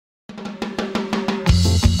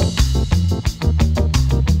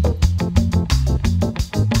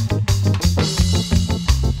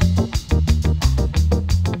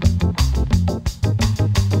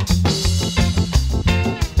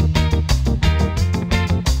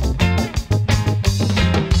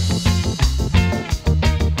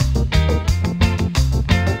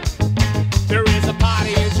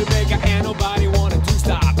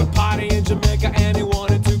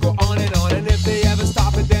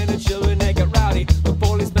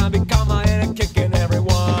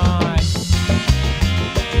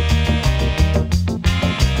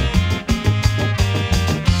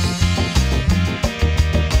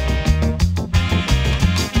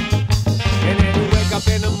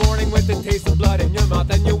in the morning with the taste of blood in your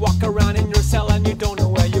mouth, and you walk around in your cell and you don't know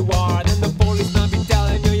where you are. Then the policeman be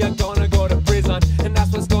telling you you're gonna go to prison, and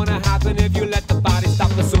that's what's gonna happen if you let the body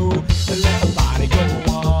stop the zoo. Let the body go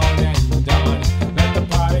on and done. Let the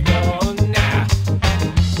party go on now.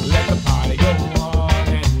 Let the party go on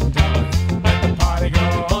and done. Let the party go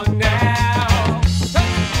on now.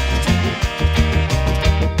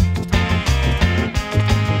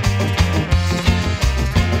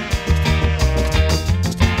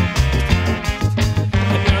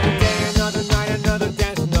 Another day, another night, another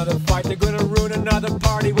dance, another fight. They're gonna ruin another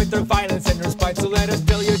party with their violence and their spite. So let us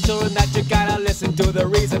tell your children that you gotta listen to the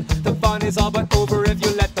reason. The fun is all but over if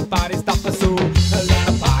you let the party stop the zoo. Let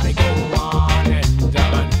the party go on and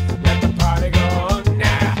done. Let the party go on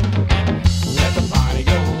now. Let the party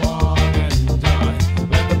go on and done.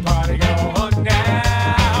 Let the party go on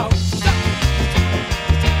now.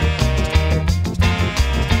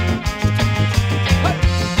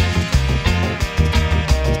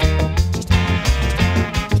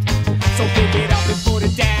 So pick it up and put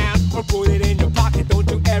it down, or put it in your pocket. Don't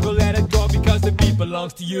you ever let it go, because the beat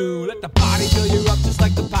belongs to you. Let the party fill you up just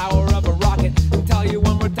like the power of a rocket, and tell you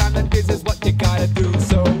one more time that this is what you gotta do.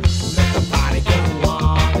 So let the party go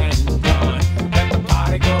on and done. Let the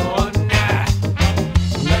party go on now.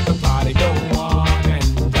 Let the party go on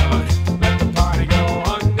and done. Let the party go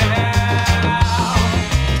on now.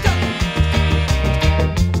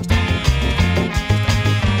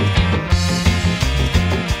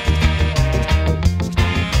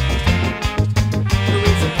 There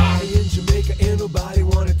is a party in Jamaica and nobody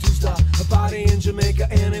wanted to stop. A party in Jamaica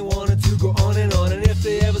and they wanted to go on and on. And if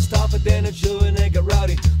they ever stop it, then it's showing